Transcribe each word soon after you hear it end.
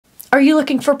Are you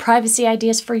looking for privacy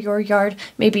ideas for your yard?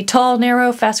 Maybe tall,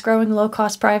 narrow, fast-growing,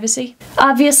 low-cost privacy?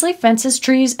 Obviously, fences,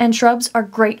 trees, and shrubs are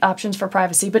great options for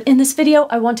privacy, but in this video,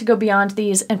 I want to go beyond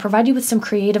these and provide you with some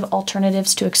creative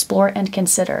alternatives to explore and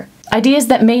consider. Ideas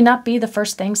that may not be the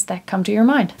first things that come to your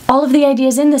mind. All of the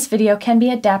ideas in this video can be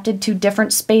adapted to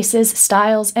different spaces,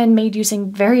 styles, and made using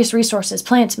various resources,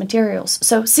 plants, materials.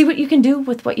 So see what you can do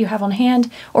with what you have on hand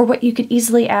or what you could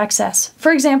easily access.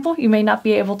 For example, you may not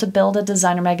be able to build a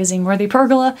designer magazine worthy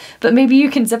pergola, but maybe you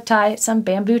can zip tie some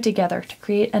bamboo together to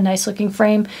create a nice looking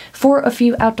frame for a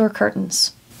few outdoor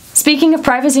curtains. Speaking of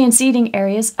privacy and seating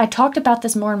areas, I talked about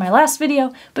this more in my last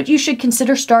video, but you should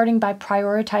consider starting by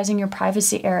prioritizing your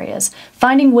privacy areas,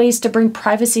 finding ways to bring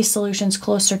privacy solutions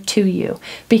closer to you,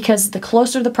 because the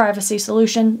closer the privacy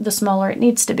solution, the smaller it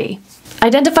needs to be.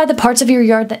 Identify the parts of your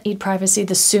yard that need privacy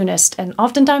the soonest, and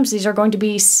oftentimes these are going to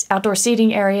be outdoor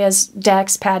seating areas,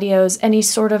 decks, patios, any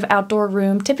sort of outdoor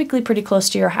room, typically pretty close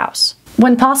to your house.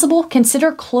 When possible,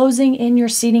 consider closing in your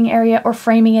seating area or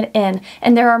framing it in,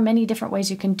 and there are many different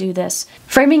ways you can do this.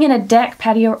 Framing in a deck,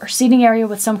 patio, or seating area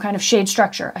with some kind of shade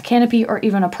structure, a canopy, or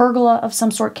even a pergola of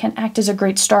some sort can act as a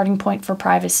great starting point for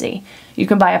privacy. You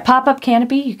can buy a pop-up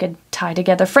canopy, you could tie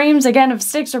together frames, again, of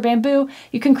sticks or bamboo,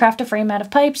 you can craft a frame out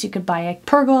of pipes, you could buy a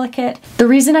pergola kit. The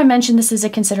reason I mention this as a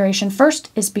consideration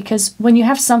first is because when you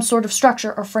have some sort of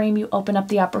structure or frame, you open up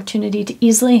the opportunity to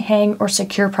easily hang or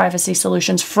secure privacy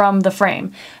solutions from the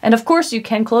frame. And of course, you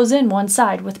can close in one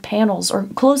side with panels or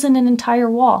close in an entire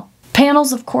wall.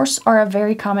 Panels, of course, are a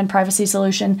very common privacy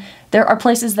solution. There are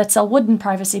places that sell wooden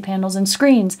privacy panels and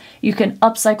screens. You can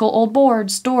upcycle old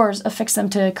boards, doors, affix them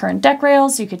to current deck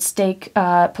rails. You could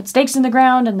put stakes in the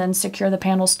ground and then secure the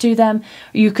panels to them.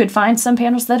 You could find some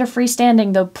panels that are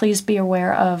freestanding, though please be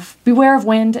aware of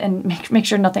wind and make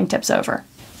sure nothing tips over.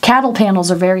 Cattle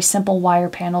panels are very simple wire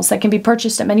panels that can be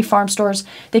purchased at many farm stores.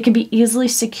 They can be easily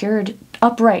secured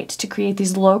upright to create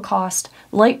these low-cost,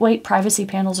 lightweight privacy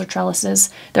panels or trellises.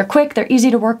 They're quick, they're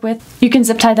easy to work with. You can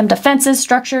zip tie them to fences,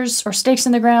 structures, or stakes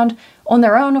in the ground. On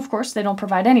their own, of course, they don't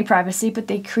provide any privacy, but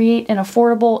they create an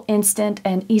affordable, instant,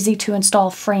 and easy-to-install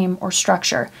frame or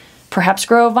structure. Perhaps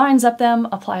grow vines up them,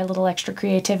 apply a little extra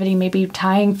creativity, maybe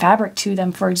tying fabric to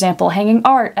them, for example, hanging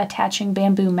art, attaching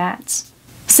bamboo mats.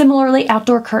 Similarly,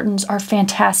 outdoor curtains are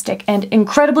fantastic and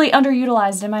incredibly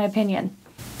underutilized in my opinion.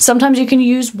 Sometimes you can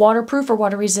use waterproof or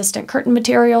water-resistant curtain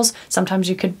materials. Sometimes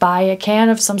you could buy a can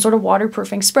of some sort of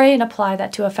waterproofing spray and apply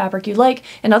that to a fabric you like.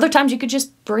 And other times you could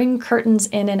just bring curtains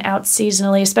in and out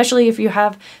seasonally, especially if you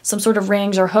have some sort of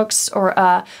rings or hooks or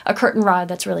a curtain rod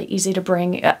that's really easy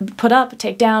to put up,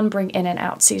 take down, bring in and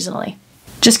out seasonally.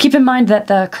 Just keep in mind that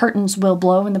the curtains will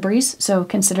blow in the breeze, so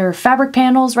consider fabric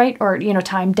panels, right? Or,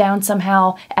 tie them down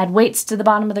somehow, add weights to the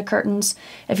bottom of the curtains.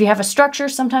 If you have a structure,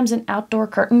 sometimes an outdoor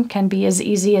curtain can be as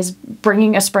easy as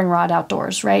bringing a spring rod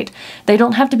outdoors, right? They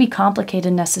don't have to be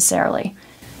complicated necessarily.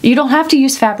 You don't have to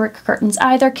use fabric curtains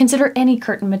either. Consider any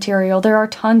curtain material. There are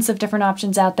tons of different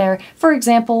options out there. For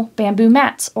example, bamboo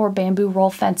mats or bamboo roll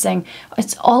fencing.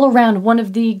 It's all around one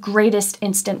of the greatest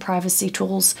instant privacy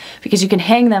tools because you can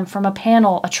hang them from a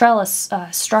panel, a trellis,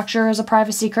 structure as a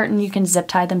privacy curtain. You can zip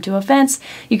tie them to a fence.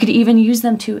 You could even use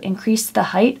them to increase the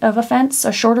height of a fence,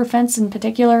 a shorter fence in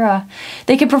particular.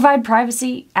 They can provide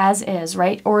privacy as is,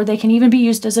 right? Or they can even be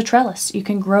used as a trellis. You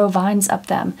can grow vines up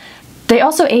them. They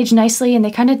also age nicely and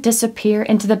they kind of disappear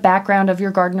into the background of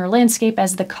your garden or landscape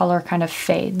as the color kind of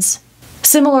fades.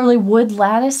 Similarly, wood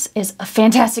lattice is a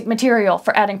fantastic material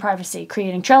for adding privacy,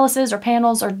 creating trellises or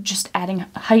panels, or just adding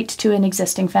height to an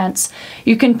existing fence.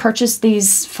 You can purchase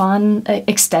these fun,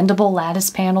 extendable lattice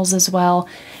panels as well.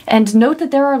 And note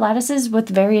that there are lattices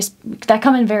that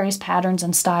come in various patterns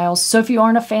and styles, so if you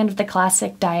aren't a fan of the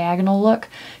classic diagonal look,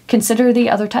 consider the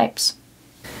other types.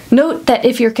 Note that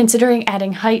if you're considering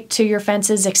adding height to your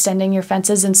fences, extending your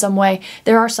fences in some way,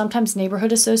 there are sometimes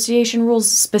neighborhood association rules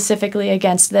specifically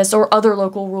against this, or other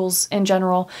local rules in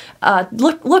general.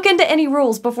 Look into any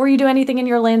rules before you do anything in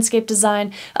your landscape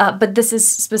design, but this is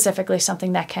specifically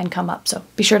something that can come up, so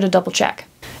be sure to double check.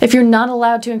 If you're not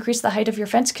allowed to increase the height of your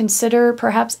fence, consider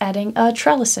perhaps adding a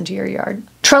trellis into your yard.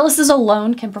 Trellises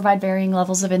alone can provide varying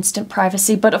levels of instant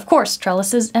privacy, but of course,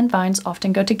 trellises and vines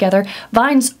often go together.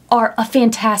 Vines are a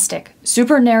fantastic,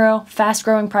 super narrow,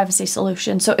 fast-growing privacy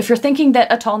solution. So if you're thinking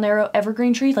that a tall, narrow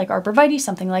evergreen tree like arborvitae,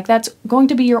 something like that's going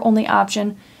to be your only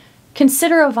option,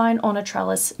 consider a vine on a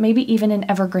trellis, maybe even an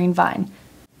evergreen vine.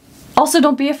 Also,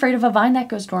 don't be afraid of a vine that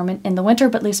goes dormant in the winter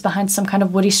but leaves behind some kind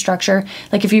of woody structure.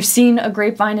 Like if you've seen a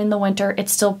grapevine in the winter, it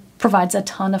still provides a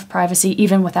ton of privacy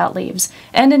even without leaves.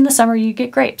 And in the summer you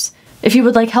get grapes. If you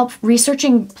would like help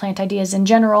researching plant ideas in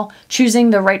general, choosing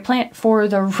the right plant for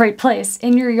the right place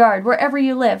in your yard, wherever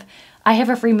you live, I have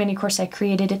a free mini course I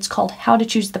created. It's called How to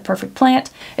Choose the Perfect Plant.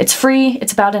 It's free.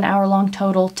 It's about an hour long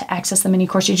total. To access the mini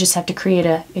course, you just have to create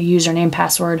a username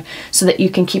password so that you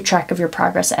can keep track of your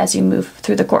progress as you move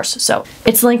through the course. So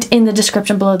it's linked in the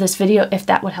description below this video if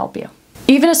that would help you.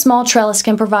 Even a small trellis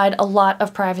can provide a lot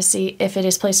of privacy if it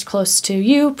is placed close to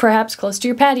you, perhaps close to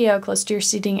your patio, close to your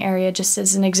seating area, just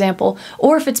as an example,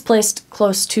 or if it's placed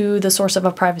close to the source of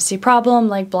a privacy problem,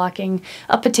 like blocking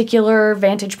a particular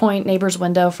vantage point, neighbor's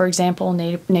window, for example,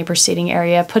 neighbor's seating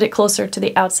area. Put it closer to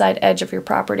the outside edge of your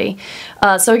property.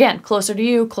 So again, closer to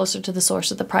you, closer to the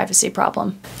source of the privacy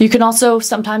problem. You can also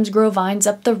sometimes grow vines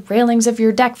up the railings of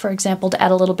your deck, for example, to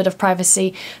add a little bit of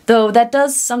privacy, though that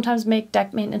does sometimes make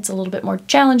deck maintenance a little bit more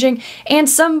challenging, and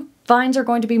some vines are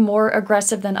going to be more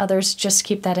aggressive than others. Just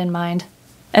keep that in mind.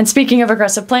 And speaking of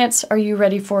aggressive plants, are you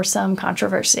ready for some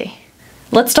controversy?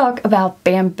 Let's talk about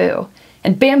bamboo.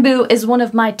 And bamboo is one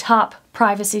of my top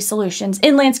privacy solutions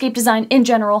in landscape design in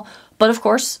general, but of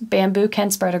course, bamboo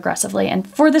can spread aggressively. And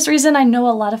for this reason, I know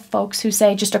a lot of folks who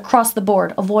say just across the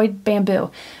board, avoid bamboo.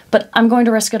 But I'm going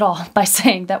to risk it all by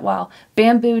saying that while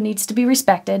bamboo needs to be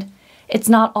respected, it's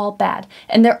not all bad.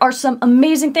 And there are some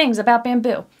amazing things about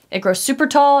bamboo. It grows super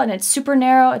tall and it's super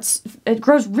narrow. It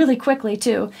grows really quickly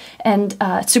too. And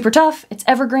it's super tough, it's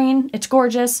evergreen, it's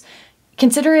gorgeous.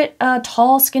 Consider it a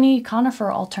tall, skinny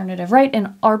conifer alternative, right?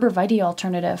 An arborvitae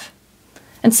alternative.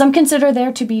 And some consider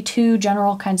there to be two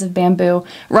general kinds of bamboo,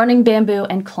 running bamboo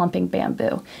and clumping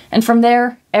bamboo. And from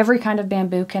there, every kind of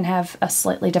bamboo can have a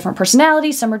slightly different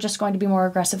personality. Some are just going to be more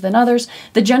aggressive than others.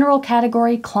 The general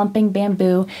category, clumping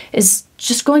bamboo, is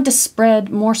just going to spread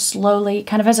more slowly,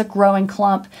 kind of as a growing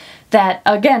clump that,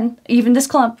 again, even this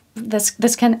clump,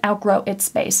 this can outgrow its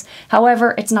space.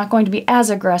 However, it's not going to be as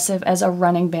aggressive as a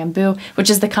running bamboo, which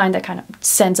is the kind that kind of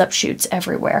sends up shoots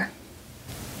everywhere.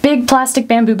 Big plastic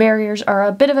bamboo barriers are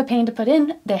a bit of a pain to put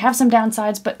in. They have some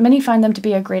downsides, but many find them to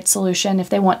be a great solution if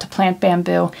they want to plant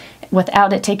bamboo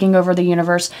without it taking over the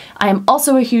universe. I am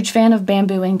also a huge fan of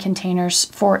bamboo in containers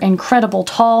for incredible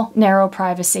tall, narrow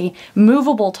privacy,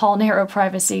 movable tall, narrow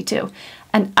privacy too.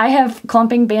 And I have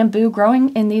clumping bamboo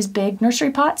growing in these big nursery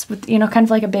pots with, kind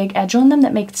of like a big edge on them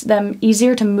that makes them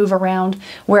easier to move around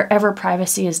wherever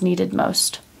privacy is needed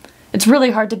most. It's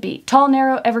really hard to beat. Tall,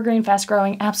 narrow, evergreen,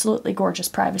 fast-growing, absolutely gorgeous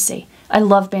privacy. I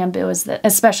love bamboo,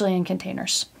 especially in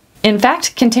containers. In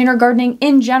fact, container gardening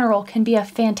in general can be a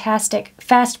fantastic,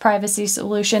 fast privacy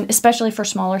solution, especially for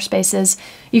smaller spaces.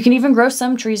 You can even grow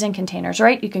some trees in containers,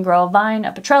 right? You can grow a vine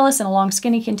up a trellis in a long,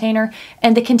 skinny container,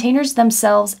 and the containers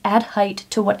themselves add height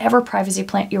to whatever privacy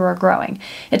plant you are growing.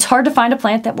 It's hard to find a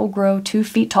plant that will grow 2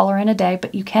 feet taller in a day,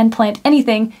 but you can plant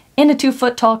anything in a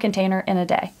 2-foot tall container in a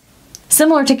day.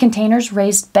 Similar to containers,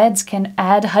 raised beds can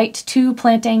add height to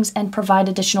plantings and provide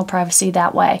additional privacy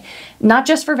that way. Not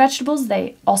just for vegetables,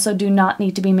 they also do not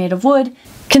need to be made of wood.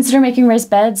 Consider making raised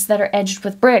beds that are edged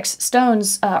with bricks,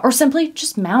 stones, or simply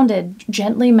just mounded,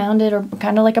 gently mounded, or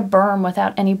kind of like a berm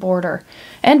without any border.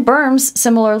 And berms,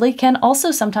 similarly, can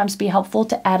also sometimes be helpful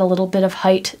to add a little bit of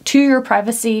height to your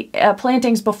privacy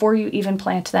plantings before you even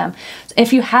plant them.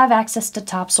 If you have access to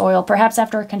topsoil, perhaps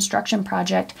after a construction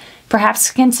project,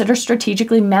 perhaps consider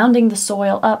strategically mounding the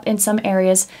soil up in some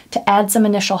areas to add some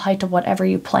initial height to whatever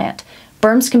you plant.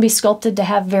 Berms can be sculpted to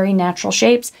have very natural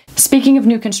shapes. Speaking of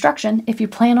new construction, if you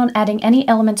plan on adding any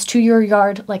elements to your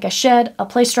yard, like a shed, a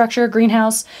play structure,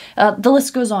 greenhouse, the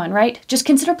list goes on, right? Just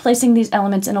consider placing these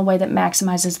elements in a way that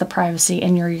maximizes the privacy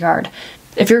in your yard.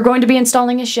 If you're going to be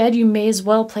installing a shed, you may as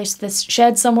well place this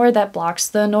shed somewhere that blocks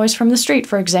the noise from the street,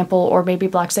 for example, or maybe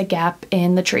blocks a gap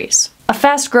in the trees. A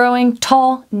fast-growing,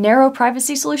 tall, narrow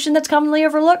privacy solution that's commonly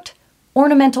overlooked?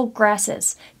 Ornamental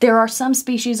grasses. There are some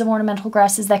species of ornamental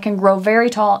grasses that can grow very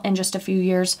tall in just a few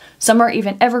years. Some are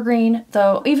even evergreen,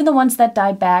 though even the ones that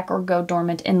die back or go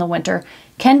dormant in the winter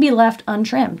can be left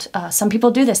untrimmed. Some people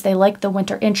do this. They like the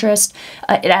winter interest.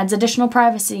 It adds additional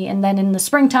privacy, and then in the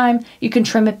springtime, you can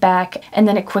trim it back, and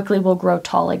then it quickly will grow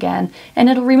tall again, and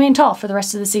it'll remain tall for the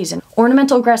rest of the season.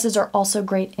 Ornamental grasses are also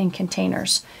great in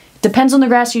containers. Depends on the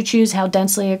grass you choose, how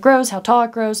densely it grows, how tall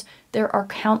it grows. There are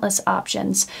countless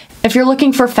options. If you're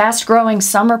looking for fast-growing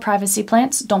summer privacy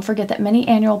plants, don't forget that many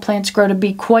annual plants grow to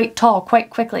be quite tall quite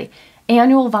quickly.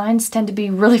 Annual vines tend to be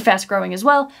really fast-growing as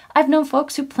well. I've known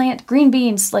folks who plant green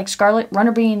beans, like scarlet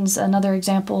runner beans, another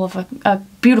example of a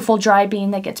beautiful dry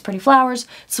bean that gets pretty flowers.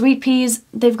 Sweet peas,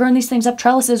 they've grown these things up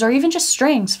trellises or even just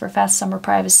strings for fast summer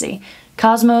privacy.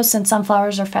 Cosmos and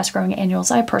sunflowers are fast-growing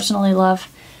annuals I personally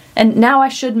love. And now I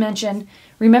should mention,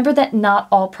 remember that not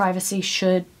all privacy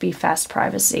should be fast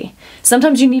privacy.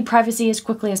 Sometimes you need privacy as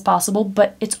quickly as possible,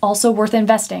 but it's also worth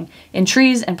investing in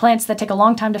trees and plants that take a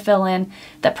long time to fill in,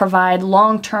 that provide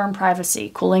long-term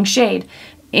privacy, cooling shade,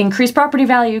 increase property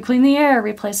value, clean the air,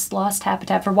 replace lost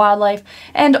habitat for wildlife,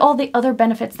 and all the other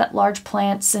benefits that large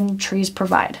plants and trees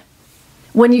provide.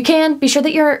 When you can, be sure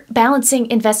that you're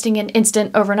balancing investing in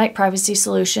instant overnight privacy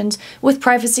solutions with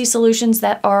privacy solutions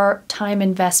that are time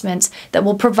investments that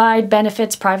will provide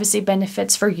benefits, privacy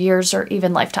benefits for years or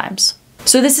even lifetimes.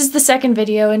 So this is the second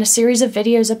video in a series of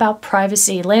videos about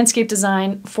privacy, landscape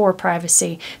design for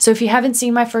privacy. So if you haven't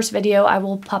seen my first video, I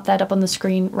will pop that up on the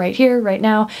screen right here, right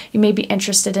now. You may be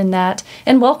interested in that.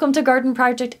 And welcome to Garden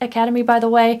Project Academy, by the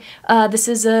way. This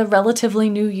is a relatively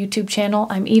new YouTube channel.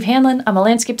 I'm Eve Hanlon. I'm a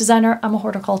landscape designer. I'm a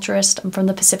horticulturist. I'm from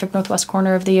the Pacific Northwest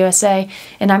corner of the USA,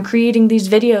 and I'm creating these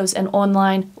videos and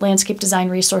online landscape design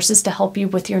resources to help you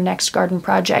with your next garden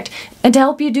project and to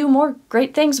help you do more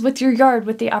great things with your yard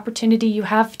with the opportunity you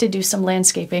have to do some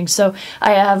landscaping. So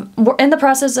we're in the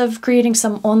process of creating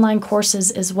some online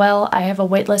courses as well. I have a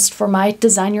waitlist for my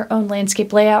Design Your Own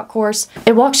Landscape Layout course.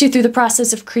 It walks you through the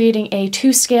process of creating a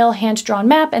 2-scale hand-drawn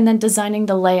map and then designing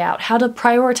the layout, how to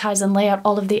prioritize and lay out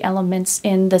all of the elements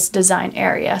in this design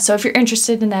area. So if you're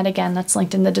interested in that, again, that's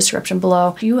linked in the description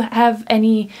below. If you have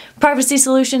any privacy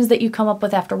solutions that you come up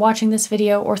with after watching this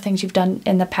video or things you've done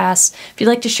in the past, if you'd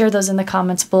like to share those in the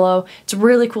comments below. It's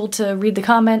really cool to read the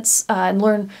comments and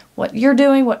learn what you're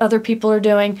doing, what other people are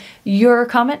doing. Your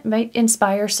comment might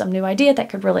inspire some new idea that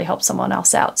could really help someone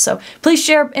else out. So please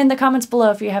share in the comments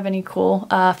below if you have any cool,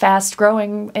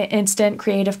 fast-growing, instant,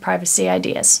 creative privacy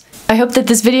ideas. I hope that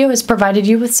this video has provided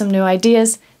you with some new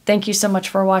ideas. Thank you so much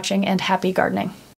for watching, and happy gardening.